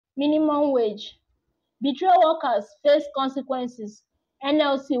Minimum wage. Betray workers face consequences.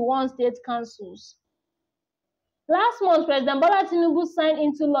 NLC warns state councils. Last month, President Bola Tinubu signed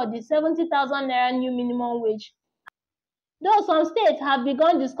into law the 70,000 naira new minimum wage. Though some states have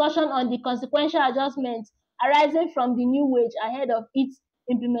begun discussion on the consequential adjustments arising from the new wage ahead of its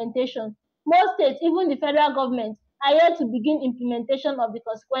implementation, most states, even the federal government, are yet to begin implementation of the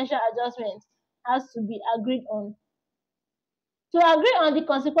consequential adjustments has to be agreed on. To agree on the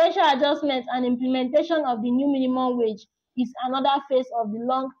consequential adjustments and implementation of the new minimum wage is another phase of the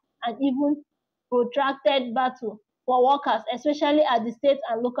long and even protracted battle for workers, especially at the state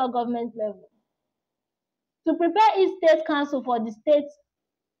and local government level. To prepare its state council for the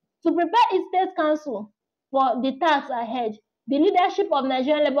task ahead, the leadership of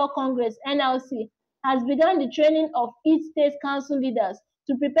Nigerian Labour Congress (NLC) has begun the training of its state council leaders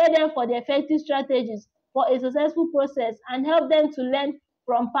to prepare them for the effective strategies for a successful process and help them to learn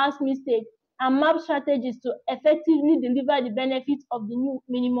from past mistakes and map strategies to effectively deliver the benefits of the new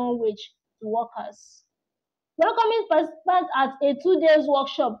minimum wage to workers. Welcoming participants at a 2-day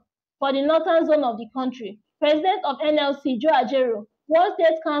workshop for the northern zone of the country, President of NLC, Joe Ajaero, warned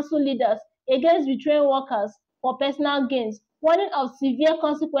state council leaders against betraying workers for personal gains, warning of severe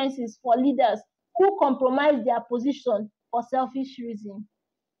consequences for leaders who compromise their position for selfish reasons.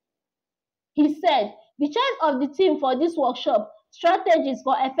 He said, the choice of the theme for this workshop, Strategies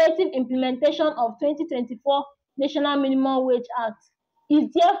for Effective Implementation of 2024 National Minimum Wage Act, is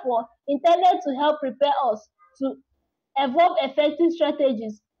therefore intended to help prepare us to evolve effective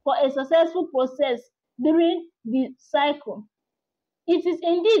strategies for a successful process during the cycle. It is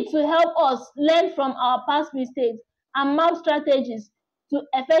indeed to help us learn from our past mistakes and map strategies to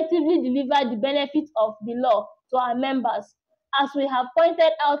effectively deliver the benefits of the law to our members. As we have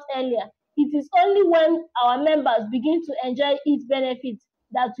pointed out earlier, it is only when our members begin to enjoy its benefits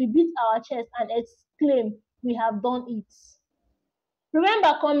that we beat our chest and exclaim, "We have done it."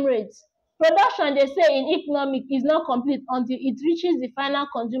 Remember, comrades, production, they say in economics, is not complete until it reaches the final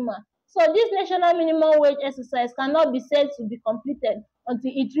consumer. So this national minimum wage exercise cannot be said to be completed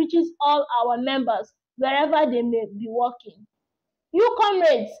until it reaches all our members, wherever they may be working. You,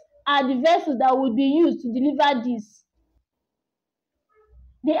 comrades, are the vessels that will be used to deliver this.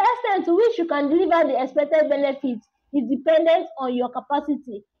 The extent to which you can deliver the expected benefits is dependent on your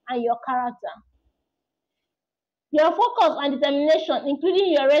capacity and your character. Your focus and determination,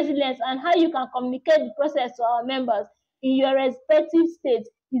 including your resilience and how you can communicate the process to our members in your respective states,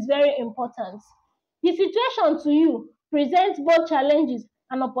 is very important. The situation to you presents both challenges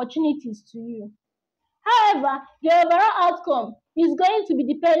and opportunities to you. However, the overall outcome is going to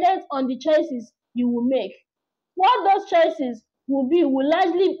be dependent on the choices you will make. What those choices will be will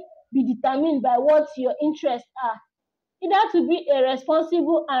largely be determined by what your interests are, either to be a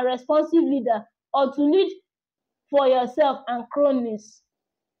responsible and responsive leader or to lead for yourself and cronies.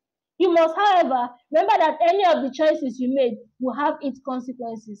 You must, however, remember that any of the choices you made will have its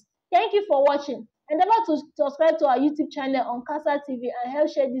consequences. Thank you for watching. Endeavor to subscribe to our YouTube channel on Kasa TV and help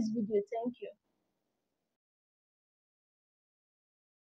share this video. Thank you.